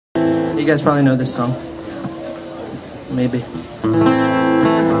You guys probably know this song. Maybe.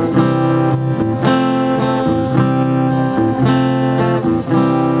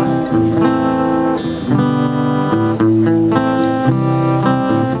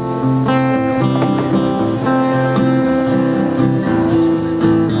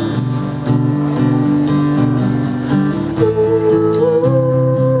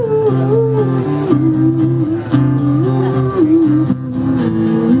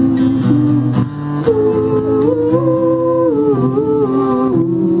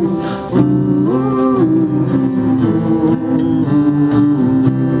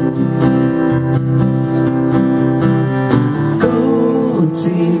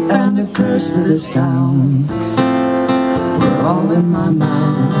 And a curse for this town, we're all in my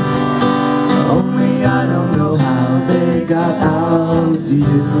mouth. Only I don't know how they got out. Do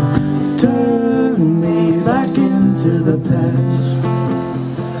you turn me back into the pet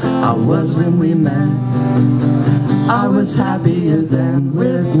I was when we met? I was happier then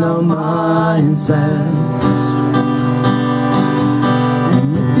with no mindset.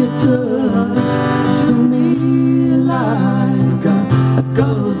 And if you took to me like a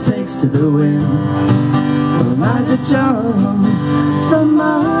gold takes to the wind, well, I'd have jumped from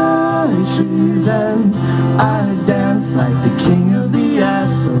my trees and I'd dance like the king of the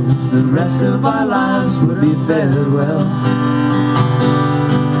assholes. The rest of our lives would be farewell.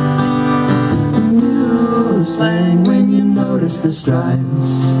 New slang when you notice the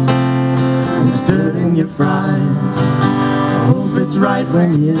stripes, there's dirt in your fries. I hope it's right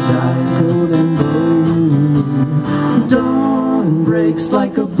when you die, cold and bony. Dawn breaks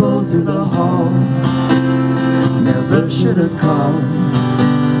like a bow through the hall. Never should have called,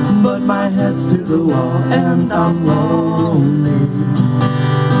 but my head's to the wall and I'm lonely.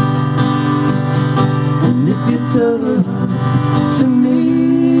 And if you took to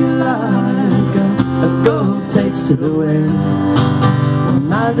me like a goat takes to the wind,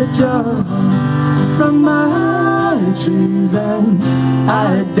 well, I'd jumped from my trees and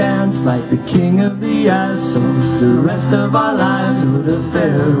I'd dance like the king of the assholes. The rest of our lives would have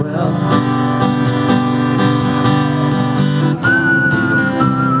fared well.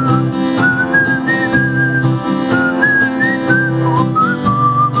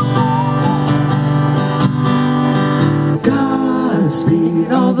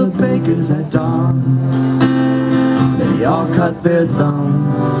 Godspeed all the bakers at dawn. They all cut their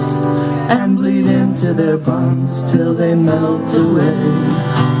thumbs and bleed into their buns till they melt away.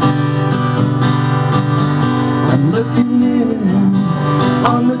 I'm looking in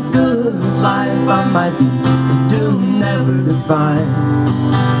on the good life I might be doomed never to find.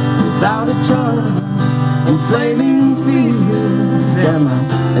 Without a trust and flaming fears, am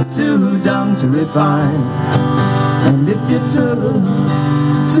I too dumb to refine? And if you took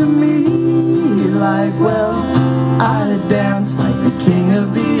to me like, well, I'd dance like the king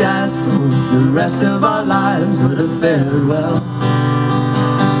of the assholes. The rest of our lives would have fared well.